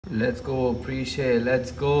Let's go, pre-share.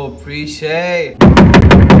 Let's go, pre-share.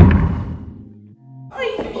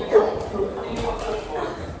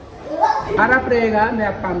 खराब रहेगा, मैं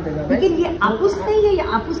आप काम देगा। लेकिन ये आपूस नहीं है, ये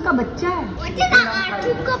आपूस का बच्चा है।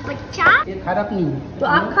 आपूस का बच्चा? ये खराब नहीं है। तो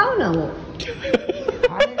आप खाओ ना वो।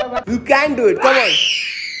 You can do it. Come on.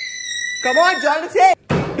 Come on, Jonathan.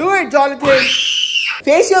 Do it, Jonathan.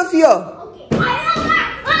 Face your fear.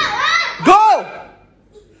 Go.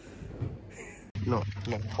 No,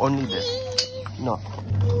 only this. No.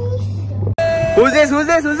 Who's this?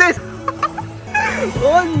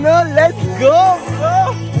 Oh no, let's go, bro.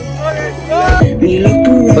 Let's go.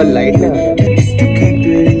 But light now.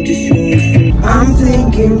 I'm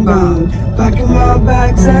thinking about packing my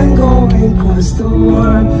bags and going across the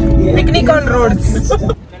world. Picnic on roads.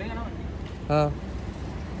 हाँ.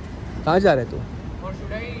 कहाँ जा रहे तू? Or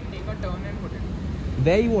should I take a turn and put it?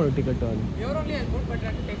 Where you want to take a turn? You're only airport, but I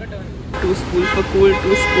have to take a turn. To school for cool,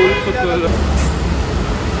 to school for cool.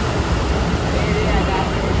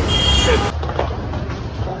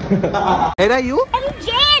 Where are you? I'm in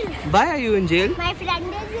jail. Why are you in jail? My friend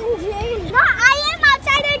is in jail. No, I am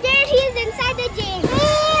outside the jail. He is inside the jail.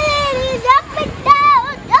 He's up and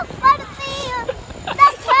down, up and down.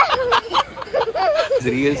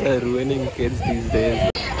 Reels are ruining kids these days.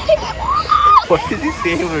 What is he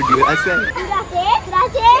saying about you?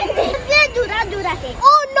 Durate.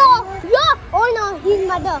 Oh no! Oh no! His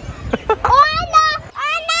mother. Oh no!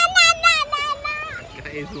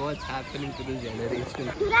 Guys, what's happening to this generation?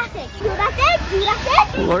 Durate.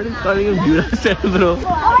 What is calling him Duracell, bro?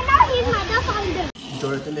 Oh no! His mother found him.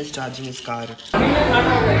 Jonathan is charging his car.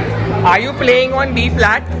 Are you playing on B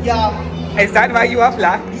flat? Yeah. Is that why you are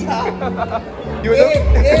flat? Yeah. You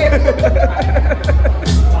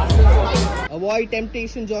Avoid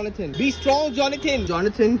temptation, Jonathan. Be strong, Jonathan.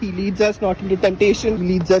 Jonathan, he leads us not into temptation. He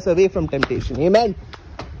leads us away from temptation. Amen.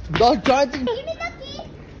 Jonathan. Give me the key.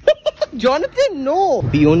 Jonathan, no.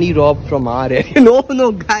 We only rob from our area. No,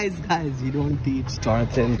 guys, we don't teach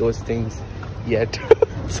Jonathan those things yet.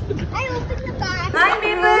 I opened the car. Hi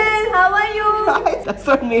Mabel, how are you? Guys, that's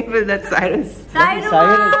not Mabel, that's Cyrus. Cyrus.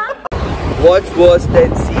 What's worse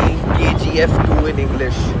than seeing KGF 2 in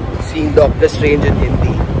English? Seeing Doctor Strange in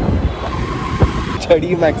Hindi.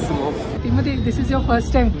 Chadi maximum. Timothy, this is your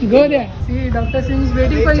first time. Go there. See, Dr. Singh is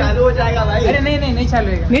waiting for you. चालू हो जाएगा भाई. अरे नहीं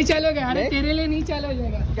चालू होगा. नहीं चालू होगा. अरे तेरे लिए नहीं चालू हो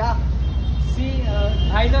जाएगा. क्या? See,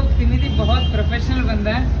 भाई लोग तिमिति बहुत प्रोफेशनल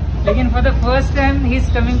बंदा है. लेकिन for the first time he is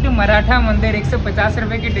coming to Maratha मंदिर 150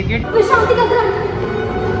 रुपए की ticket.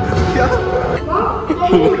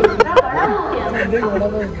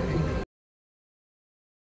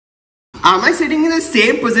 Am I sitting in the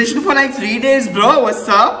same position for like 3 days, bro? What's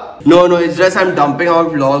up? No, it's just I'm dumping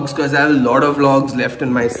out vlogs because I have a lot of vlogs left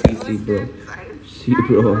in my CC, bro.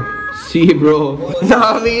 See, bro.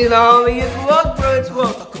 Nami, it's work, bro. It's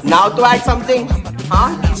work. Now to add something, huh?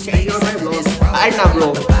 He's checking out my vlogs. Add now,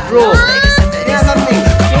 bro. Yeah, something.